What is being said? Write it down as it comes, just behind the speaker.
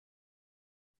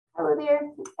Hello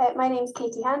there, my name is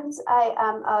Katie Hands. I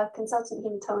am a Consultant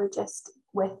Haematologist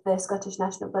with the Scottish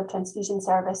National Blood Transfusion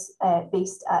Service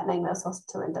based at Ninewells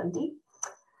Hospital in Dundee.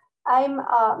 I'm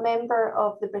a member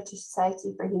of the British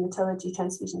Society for Haematology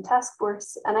Transfusion Task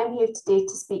Force, and I'm here today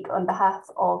to speak on behalf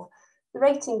of the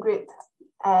writing group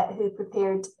who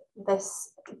prepared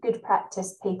this Good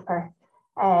Practice Paper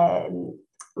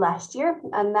last year,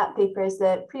 and that paper is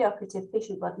the Preoperative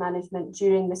Patient Blood Management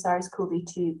during the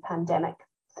SARS-CoV-2 pandemic.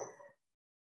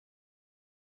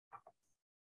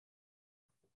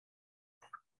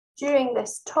 During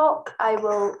this talk, I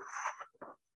will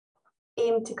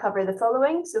aim to cover the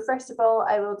following. So first of all,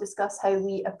 I will discuss how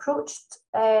we approached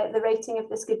the writing of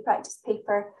this Good Practice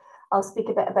paper. I'll speak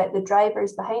a bit about the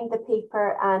drivers behind the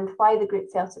paper and why the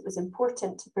group felt it was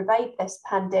important to provide this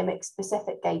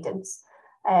pandemic-specific guidance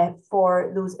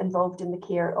for those involved in the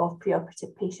care of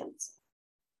preoperative patients.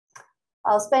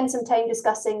 I'll spend some time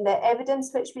discussing the evidence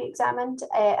which we examined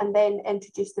and then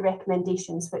introduce the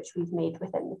recommendations which we've made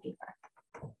within the paper.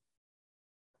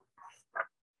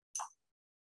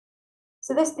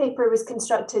 So this paper was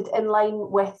constructed in line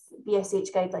with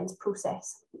BSH guidelines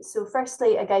process. So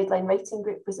firstly, a guideline writing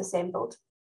group was assembled.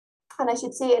 And I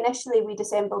should say initially we'd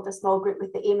assembled a small group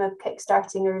with the aim of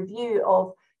kickstarting a review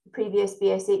of the previous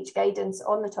BSH guidance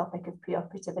on the topic of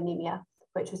preoperative anemia,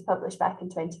 which was published back in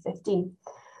 2015.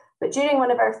 But during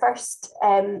one of our first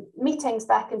meetings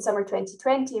back in summer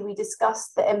 2020, we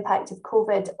discussed the impact of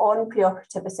COVID on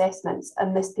preoperative assessments,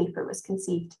 and this paper was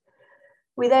conceived.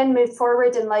 We then moved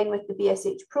forward in line with the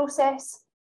BSH process.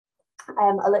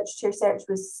 A literature search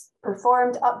was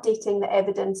performed, updating the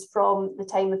evidence from the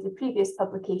time of the previous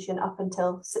publication up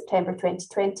until September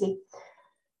 2020,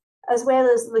 as well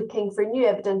as looking for new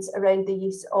evidence around the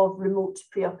use of remote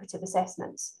preoperative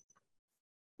assessments.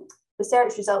 The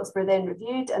search results were then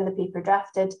reviewed and the paper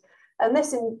drafted, and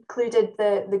this included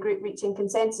the group reaching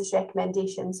consensus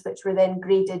recommendations, which were then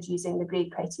graded using the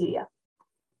grade criteria.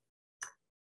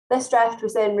 This draft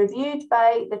was then reviewed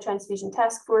by the Transfusion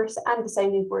Task Force and the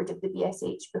sounding board of the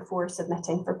BSH before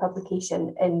submitting for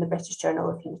publication in the British Journal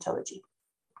of Haematology.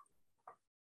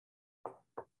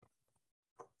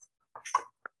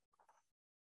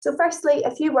 So firstly,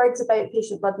 a few words about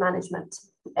patient blood management,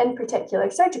 in particular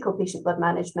surgical patient blood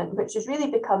management, which has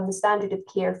really become the standard of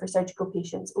care for surgical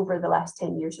patients over the last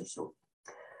 10 years or so.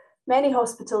 Many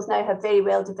hospitals now have very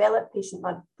well developed patient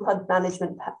blood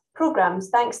management programs,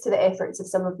 thanks to the efforts of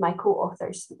some of my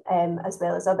co-authors, as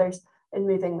well as others, in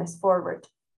moving this forward.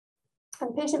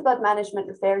 And patient blood management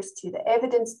refers to the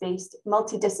evidence-based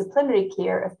multidisciplinary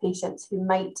care of patients who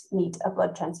might need a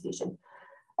blood transfusion,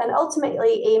 and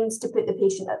ultimately aims to put the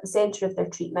patient at the centre of their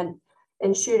treatment,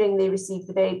 ensuring they receive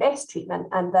the very best treatment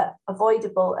and that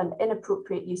avoidable and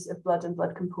inappropriate use of blood and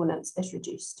blood components is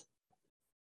reduced.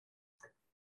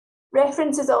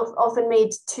 Reference is often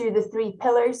made to the three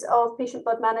pillars of patient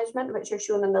blood management, which are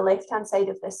shown on the left-hand side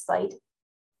of this slide.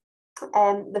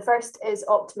 The first is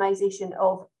optimization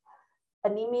of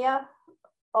anemia,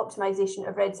 optimization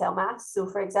of red cell mass. So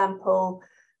for example,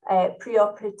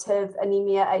 preoperative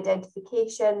anemia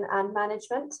identification and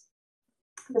management.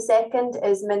 The second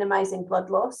is minimizing blood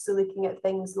loss. So looking at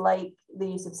things like the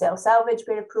use of cell salvage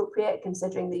where appropriate,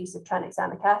 considering the use of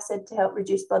tranexamic acid to help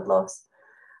reduce blood loss.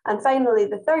 And finally,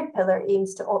 the third pillar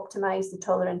aims to optimize the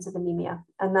tolerance of anemia,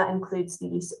 and that includes the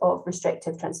use of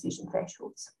restrictive transfusion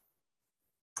thresholds.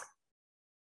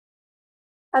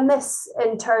 And this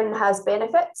in turn has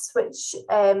benefits which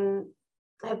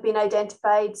have been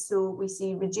identified. So we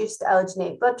see reduced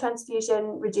allogeneic blood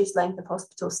transfusion, reduced length of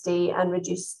hospital stay, and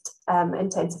reduced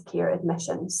intensive care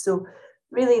admissions. So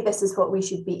really this is what we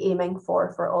should be aiming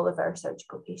for all of our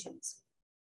surgical patients.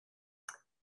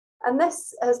 And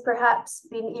this has perhaps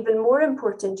been even more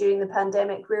important during the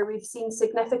pandemic, where we've seen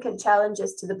significant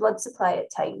challenges to the blood supply at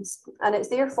times. And it's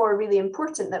therefore really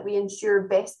important that we ensure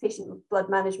best patient blood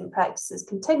management practices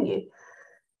continue,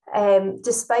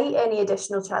 despite any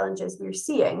additional challenges we're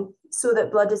seeing, so that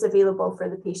blood is available for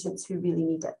the patients who really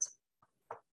need it.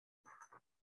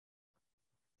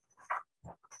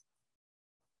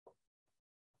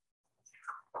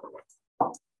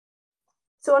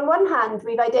 So on one hand,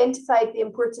 we've identified the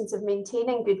importance of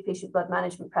maintaining good patient blood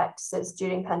management practices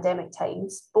during pandemic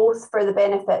times, both for the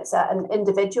benefits at an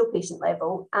individual patient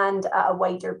level and at a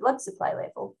wider blood supply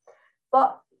level.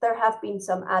 But there have been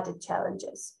some added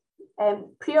challenges.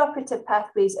 Preoperative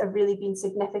pathways have really been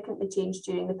significantly changed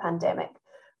during the pandemic,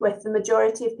 with the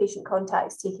majority of patient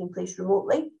contacts taking place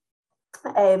remotely,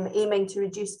 aiming to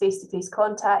reduce face-to-face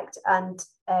contact and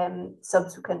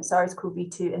subsequent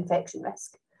SARS-CoV-2 infection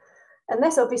risk. And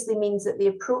this obviously means that the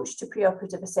approach to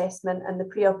preoperative assessment and the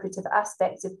preoperative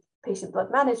aspects of patient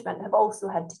blood management have also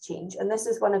had to change, and this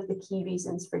is one of the key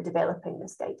reasons for developing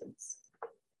this guidance.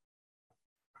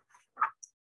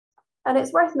 And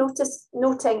it's worth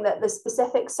noting that the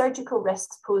specific surgical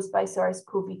risks posed by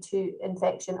SARS-CoV-2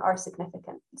 infection are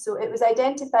significant. So it was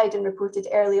identified and reported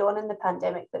early on in the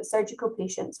pandemic that surgical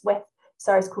patients with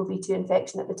SARS-CoV-2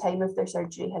 infection at the time of their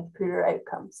surgery had poorer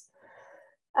outcomes.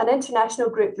 An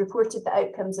international group reported the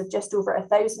outcomes of just over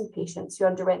 1,000 patients who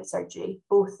underwent surgery,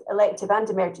 both elective and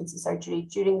emergency surgery,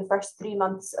 during the first 3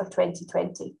 months of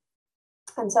 2020.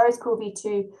 And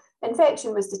SARS-CoV-2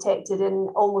 infection was detected in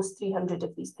almost 300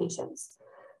 of these patients.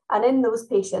 And in those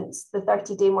patients, the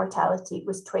 30-day mortality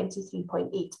was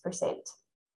 23.8%.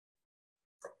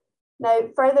 Now,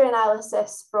 further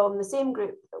analysis from the same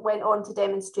group went on to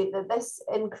demonstrate that this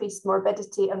increased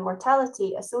morbidity and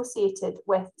mortality associated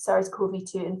with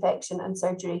SARS-CoV-2 infection and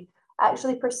surgery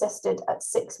actually persisted at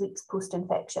 6 weeks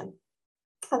post-infection.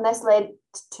 And this led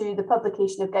to the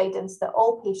publication of guidance that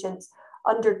all patients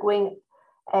undergoing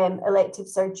elective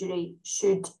surgery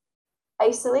should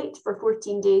isolate for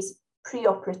 14 days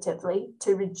preoperatively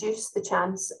to reduce the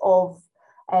chance of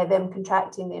them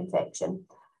contracting the infection,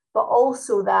 but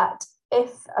also that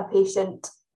if a patient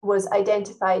was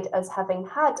identified as having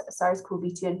had a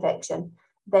SARS-CoV-2 infection,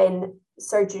 then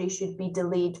surgery should be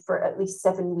delayed for at least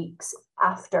 7 weeks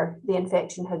after the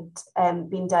infection had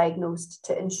been diagnosed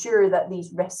to ensure that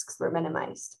these risks were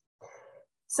minimised.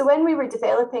 So when we were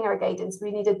developing our guidance, we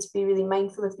needed to be really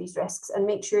mindful of these risks and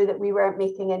make sure that we weren't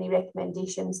making any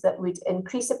recommendations that would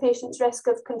increase a patient's risk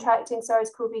of contracting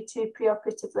SARS-CoV-2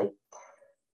 preoperatively,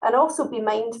 and also be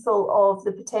mindful of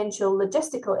the potential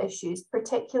logistical issues,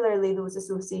 particularly those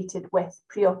associated with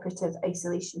preoperative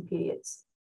isolation periods.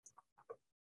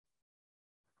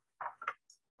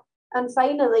 And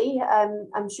finally,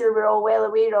 I'm sure we're all well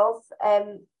aware of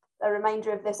a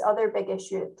reminder of this other big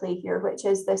issue at play here, which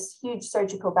is this huge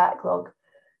surgical backlog.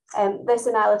 This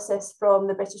analysis from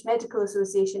the British Medical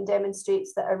Association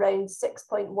demonstrates that around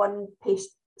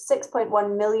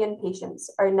 6.1 million patients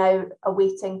are now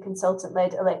awaiting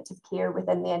consultant-led elective care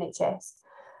within the NHS.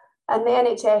 And the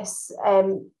NHS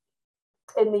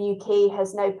in the UK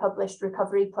has now published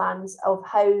recovery plans of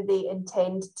how they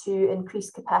intend to increase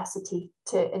capacity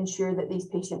to ensure that these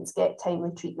patients get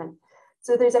timely treatment.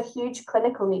 So there's a huge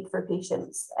clinical need for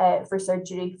patients, for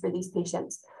surgery for these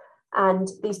patients. And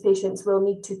these patients will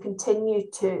need to continue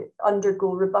to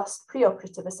undergo robust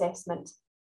preoperative assessment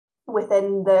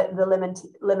within the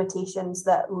limitations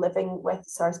that living with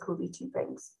SARS-CoV-2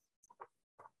 brings.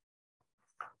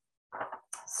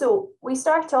 So we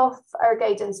start off our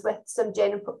guidance with some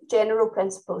general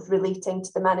principles relating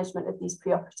to the management of these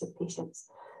preoperative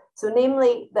patients. So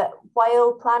namely that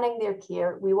while planning their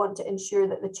care, we want to ensure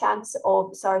that the chance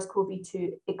of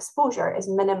SARS-CoV-2 exposure is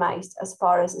minimised as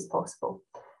far as is possible.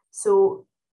 So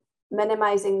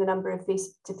minimising the number of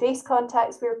face-to-face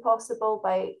contacts where possible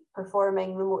by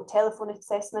performing remote telephone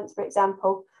assessments, for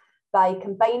example, by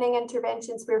combining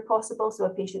interventions where possible, so a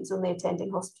patient's only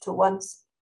attending hospital once,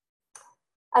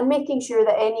 and making sure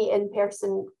that any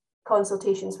in-person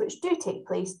consultations which do take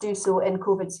place do so in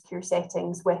COVID secure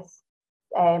settings with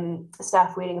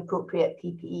staff wearing appropriate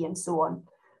PPE and so on.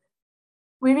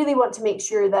 We really want to make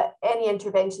sure that any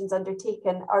interventions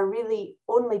undertaken are really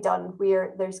only done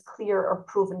where there's clear or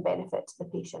proven benefit to the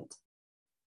patient.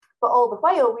 But all the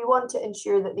while, we want to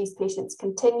ensure that these patients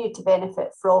continue to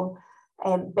benefit from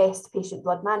best patient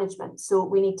blood management. So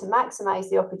we need to maximise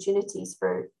the opportunities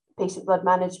for patient blood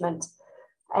management,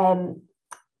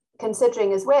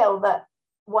 considering as well that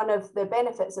one of the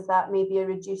benefits of that may be a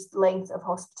reduced length of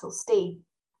hospital stay,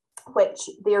 which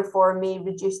therefore may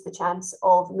reduce the chance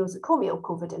of nosocomial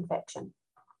COVID infection.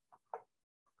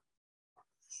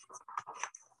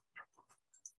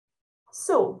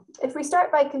 So if we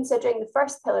start by considering the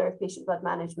first pillar of patient blood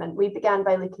management, we began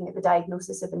by looking at the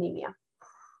diagnosis of anemia.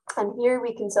 And here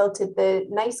we consulted the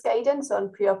NICE guidance on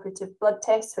preoperative blood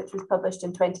tests, which was published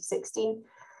in 2016.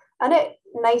 And it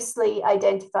nicely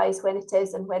identifies when it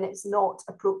is and when it's not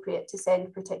appropriate to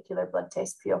send particular blood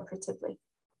tests preoperatively.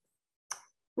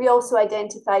 We also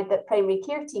identified that primary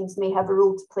care teams may have a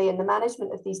role to play in the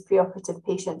management of these preoperative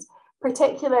patients,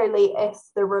 particularly if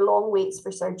there were long waits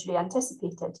for surgery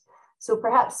anticipated. So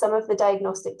perhaps some of the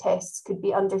diagnostic tests could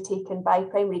be undertaken by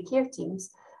primary care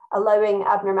teams, allowing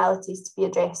abnormalities to be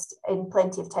addressed in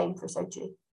plenty of time for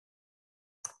surgery.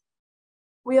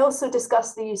 We also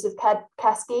discussed the use of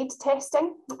cascade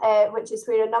testing, which is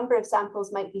where a number of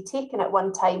samples might be taken at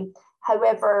one time.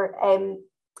 However,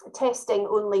 testing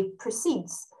only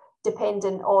proceeds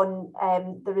dependent on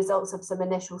the results of some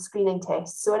initial screening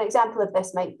tests. So an example of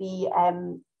this might be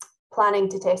planning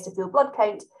to test a full blood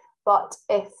count, but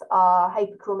if a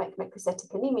hypochromic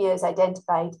microcytic anemia is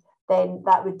identified, then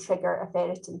that would trigger a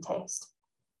ferritin test.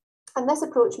 And this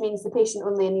approach means the patient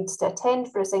only needs to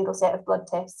attend for a single set of blood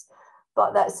tests,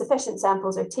 but that sufficient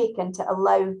samples are taken to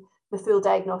allow the full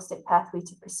diagnostic pathway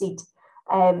to proceed,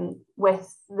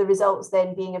 with the results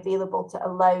then being available to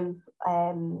allow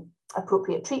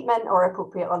appropriate treatment or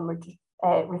appropriate onward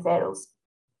referrals.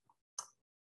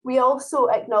 We also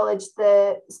acknowledge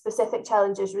the specific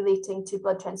challenges relating to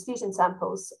blood transfusion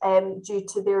samples due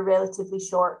to their relatively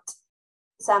short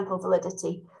sample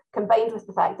validity, combined with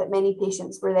the fact that many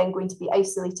patients were then going to be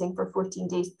isolating for 14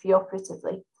 days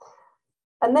preoperatively.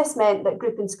 And this meant that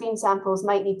group and screen samples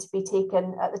might need to be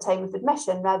taken at the time of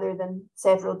admission rather than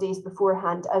several days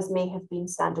beforehand, as may have been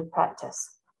standard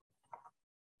practice.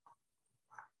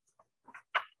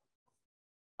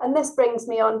 And this brings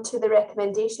me on to the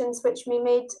recommendations which we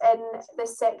made in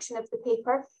this section of the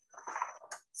paper.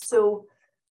 So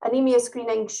anemia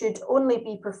screening should only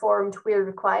be performed where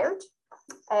required.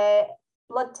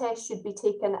 Blood tests should be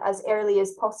taken as early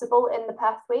as possible in the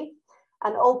pathway,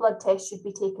 and all blood tests should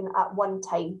be taken at one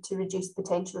time to reduce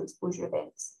potential exposure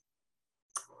events.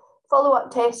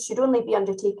 Follow-up tests should only be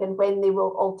undertaken when they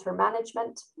will alter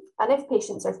management, and if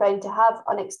patients are found to have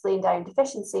unexplained iron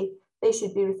deficiency, they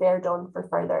should be referred on for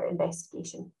further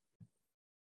investigation.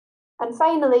 And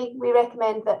finally, we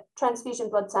recommend that transfusion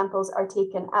blood samples are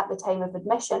taken at the time of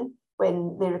admission,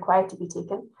 when they're required to be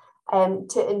taken,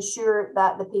 to ensure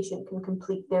that the patient can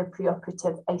complete their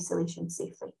preoperative isolation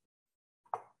safely.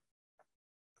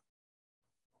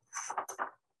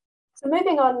 So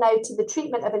moving on now to the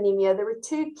treatment of anemia, there were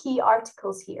two key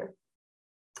articles here.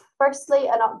 Firstly,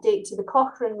 an update to the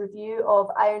Cochrane review of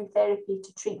iron therapy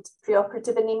to treat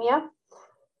preoperative anemia,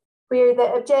 where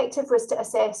the objective was to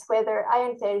assess whether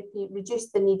iron therapy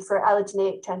reduced the need for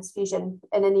allogeneic transfusion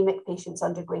in anemic patients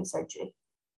undergoing surgery.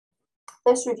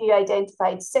 This review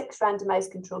identified 6 randomized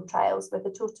controlled trials with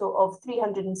a total of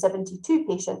 372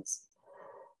 patients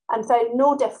and found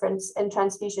no difference in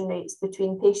transfusion rates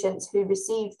between patients who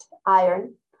received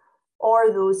iron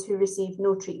or those who received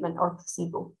no treatment or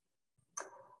placebo.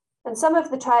 And some of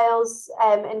the trials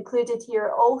included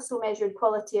here also measured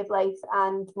quality of life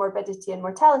and morbidity and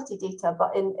mortality data,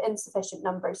 but in insufficient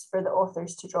numbers for the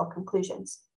authors to draw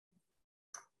conclusions.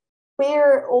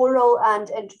 Where oral and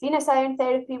intravenous iron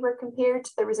therapy were compared,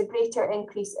 there was a greater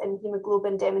increase in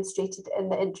hemoglobin demonstrated in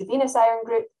the intravenous iron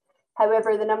group.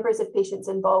 However, the numbers of patients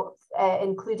involved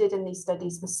included in these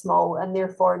studies was small and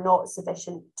therefore not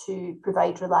sufficient to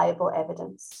provide reliable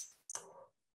evidence.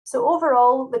 So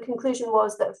overall, the conclusion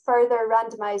was that further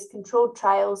randomized controlled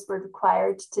trials were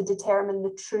required to determine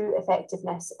the true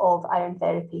effectiveness of iron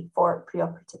therapy for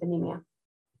preoperative anemia.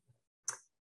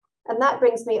 And that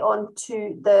brings me on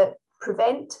to the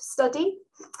PREVENT study,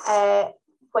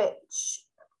 which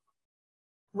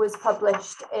was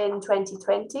published in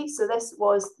 2020. So this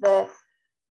was the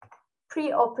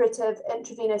preoperative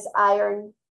intravenous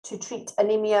iron to treat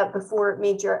anemia before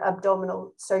major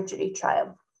abdominal surgery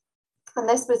trial. And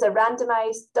this was a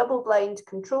randomized, double-blind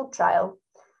controlled trial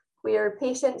where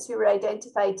patients who were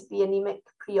identified to be anemic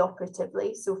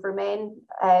preoperatively, so for men,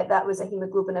 that was a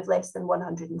hemoglobin of less than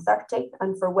 130,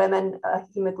 and for women, a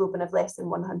hemoglobin of less than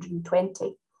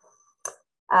 120,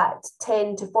 at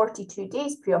 10 to 42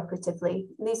 days preoperatively.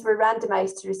 These were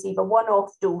randomized to receive a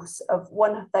one-off dose of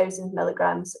 1,000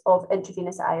 milligrams of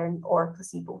intravenous iron or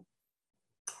placebo.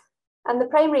 And the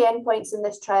primary endpoints in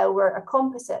this trial were a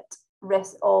composite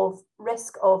risk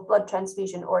of blood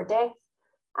transfusion or death,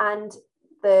 and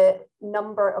the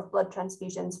number of blood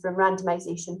transfusions from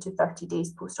randomization to 30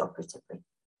 days postoperatively.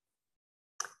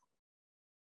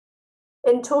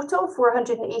 In total,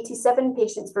 487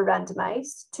 patients were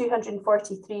randomized,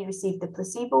 243 received the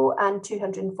placebo and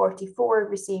 244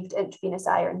 received intravenous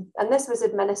iron. And this was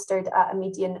administered at a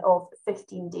median of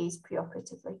 15 days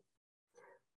preoperatively.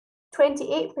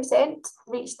 28%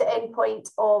 reached the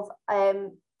endpoint of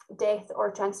death or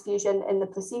transfusion in the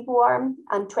placebo arm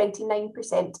and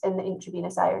 29% in the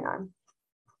intravenous iron arm.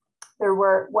 There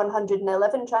were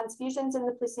 111 transfusions in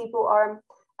the placebo arm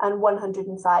and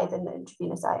 105 in the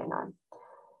intravenous iron arm.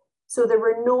 So there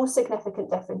were no significant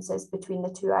differences between the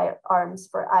two arms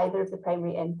for either of the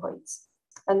primary endpoints.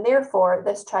 And therefore,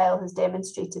 this trial has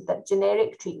demonstrated that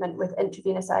generic treatment with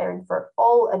intravenous iron for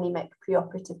all anemic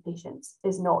preoperative patients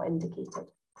is not indicated.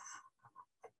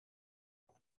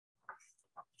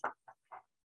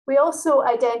 We also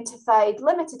identified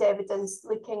limited evidence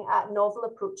looking at novel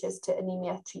approaches to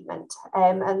anemia treatment,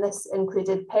 and this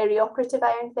included perioperative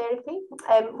iron therapy,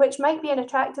 which might be an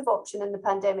attractive option in the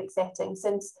pandemic setting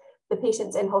since the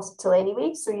patient's in hospital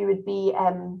anyway, so you would be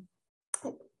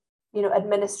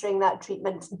administering that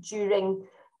treatment during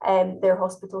their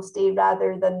hospital stay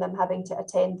rather than them having to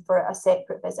attend for a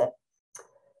separate visit.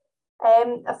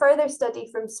 A further study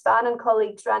from Span and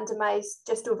colleagues randomised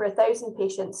just over 1,000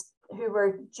 patients who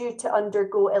were due to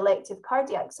undergo elective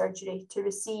cardiac surgery to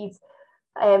receive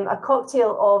a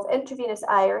cocktail of intravenous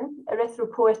iron,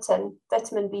 erythropoietin,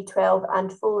 vitamin B12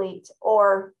 and folate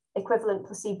or equivalent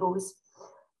placebos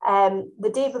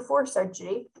the day before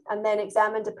surgery, and then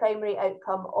examined a primary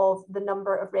outcome of the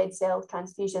number of red cell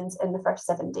transfusions in the first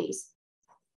 7 days.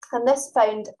 And this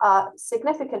found a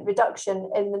significant reduction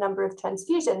in the number of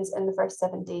transfusions in the first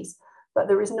 7 days, but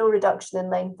there was no reduction in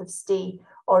length of stay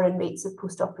or in rates of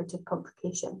postoperative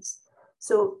complications.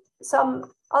 So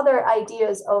some other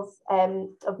ideas of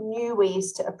new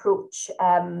ways to approach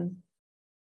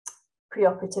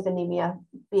preoperative anemia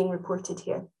being reported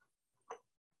here.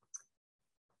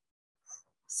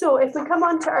 So if we come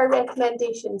on to our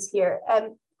recommendations here,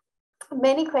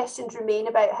 many questions remain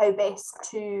about how best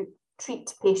to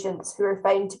treat patients who are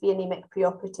found to be anemic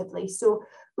preoperatively. So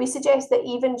we suggest that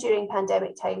even during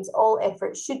pandemic times, all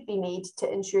efforts should be made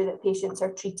to ensure that patients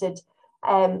are treated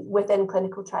within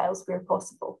clinical trials where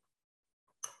possible.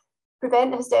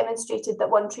 Prevent has demonstrated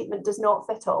that one treatment does not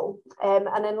fit all.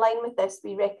 And in line with this,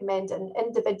 we recommend an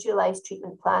individualised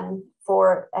treatment plan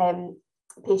for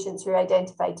patients who are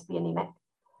identified to be anemic.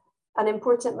 And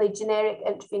importantly, generic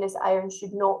intravenous iron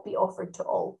should not be offered to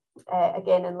all,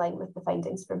 again, in line with the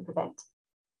findings from Prevent.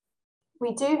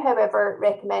 We do, however,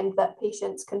 recommend that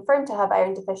patients confirmed to have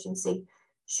iron deficiency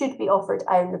should be offered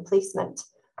iron replacement.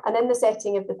 And in the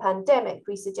setting of the pandemic,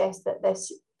 we suggest that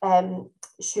this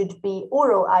should be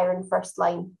oral iron first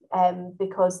line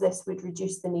because this would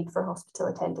reduce the need for hospital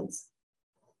attendance.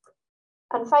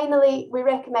 And finally, we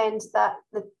recommend that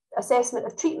the assessment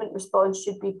of treatment response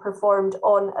should be performed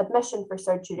on admission for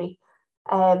surgery,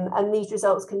 and these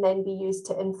results can then be used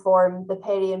to inform the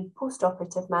peri and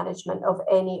post-operative management of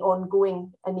any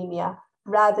ongoing anemia,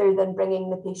 rather than bringing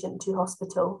the patient to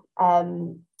hospital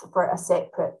for a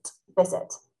separate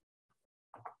visit.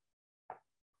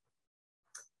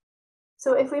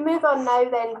 So if we move on now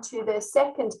then to the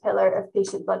second pillar of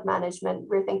patient blood management,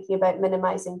 we're thinking about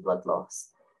minimising blood loss.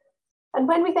 And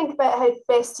when we think about how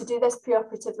best to do this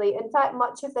preoperatively, in fact,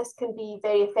 much of this can be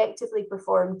very effectively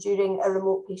performed during a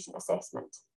remote patient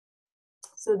assessment.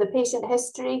 So the patient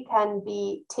history can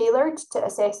be tailored to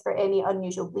assess for any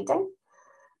unusual bleeding.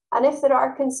 And if there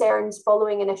are concerns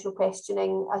following initial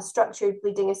questioning, a structured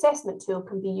bleeding assessment tool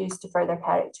can be used to further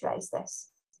characterise this.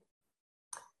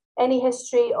 Any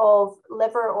history of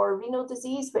liver or renal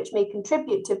disease which may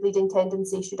contribute to bleeding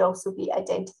tendency should also be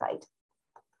identified.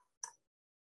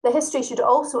 The history should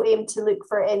also aim to look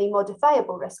for any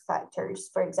modifiable risk factors,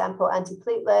 for example,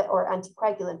 antiplatelet or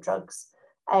anticoagulant drugs,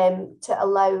 to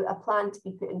allow a plan to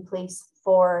be put in place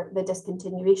for the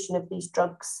discontinuation of these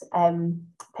drugs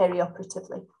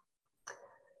perioperatively.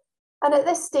 And at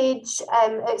this stage,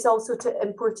 it's also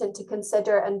important to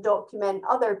consider and document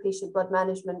other patient blood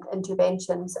management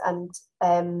interventions and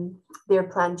their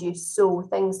planned use. So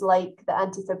things like the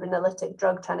antifibrinolytic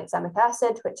drug tranexamic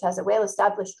acid, which has a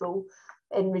well-established role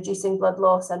in reducing blood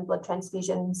loss and blood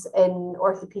transfusions in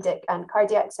orthopaedic and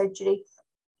cardiac surgery.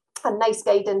 And NICE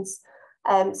guidance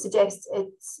suggests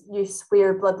its use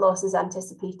where blood loss is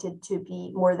anticipated to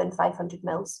be more than 500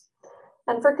 mils.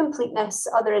 And for completeness,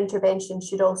 other interventions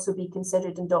should also be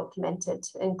considered and documented,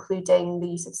 including the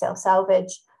use of cell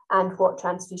salvage and what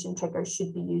transfusion triggers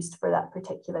should be used for that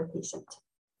particular patient.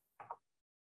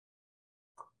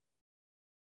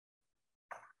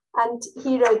 And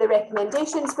here are the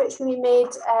recommendations which we made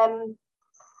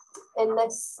in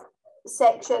this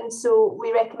section. So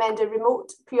we recommend a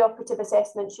remote preoperative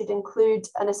assessment should include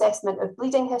an assessment of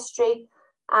bleeding history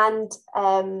and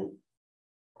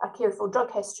a careful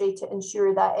drug history to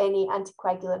ensure that any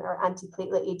anticoagulant or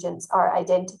antiplatelet agents are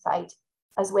identified,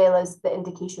 as well as the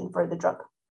indication for the drug.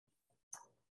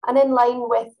 And in line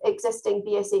with existing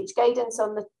BSH guidance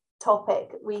on the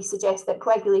topic, we suggest that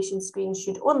coagulation screens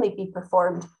should only be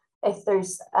performed if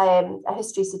there's a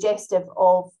history suggestive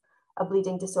of a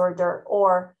bleeding disorder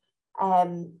or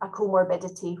a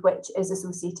comorbidity which is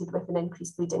associated with an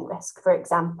increased bleeding risk, for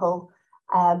example,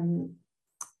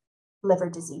 liver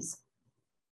disease.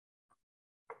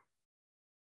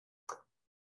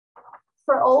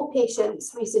 For all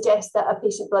patients, we suggest that a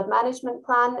patient blood management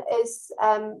plan is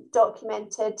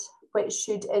documented, which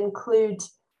should include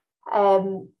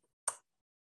the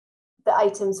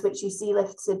items which you see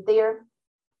listed there,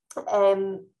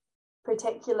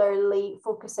 particularly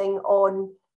focusing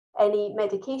on any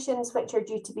medications which are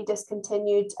due to be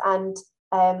discontinued and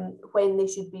when they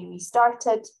should be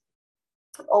restarted,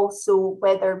 also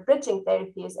whether bridging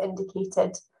therapy is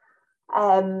indicated.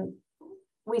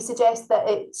 We suggest that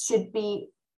it should be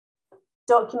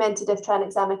documented if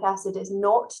tranexamic acid is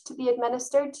not to be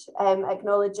administered,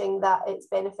 acknowledging that its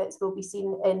benefits will be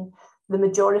seen in the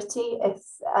majority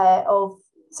of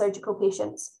surgical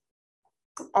patients.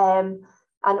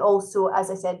 And also, as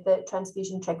I said, the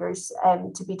transfusion triggers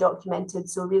to be documented.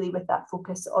 So really with that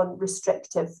focus on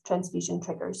restrictive transfusion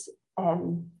triggers, for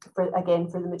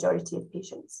the majority of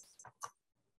patients.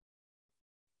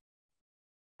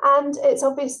 And it's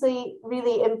obviously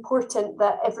really important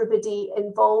that everybody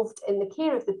involved in the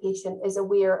care of the patient is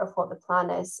aware of what the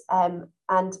plan is,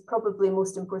 and probably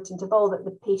most important of all, that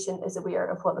the patient is aware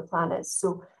of what the plan is.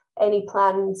 So any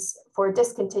plans for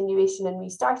discontinuation and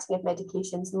restarting of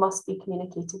medications must be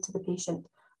communicated to the patient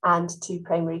and to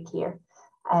primary care,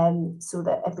 so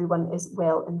that everyone is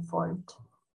well informed.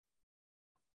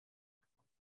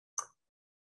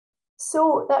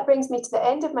 So that brings me to the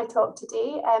end of my talk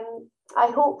today. I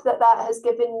hope that that has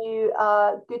given you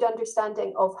a good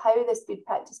understanding of how this good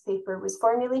practice paper was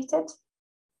formulated,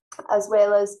 as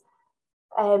well as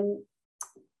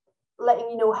letting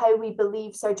you know how we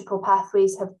believe surgical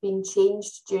pathways have been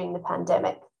changed during the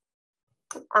pandemic,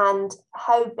 and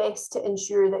how best to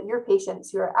ensure that your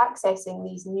patients who are accessing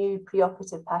these new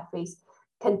preoperative pathways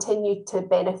continue to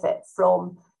benefit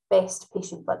from best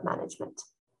patient blood management.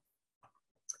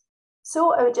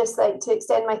 So I would just like to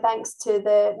extend my thanks to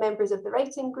the members of the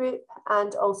writing group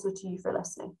and also to you for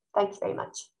listening. Thank you very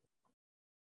much.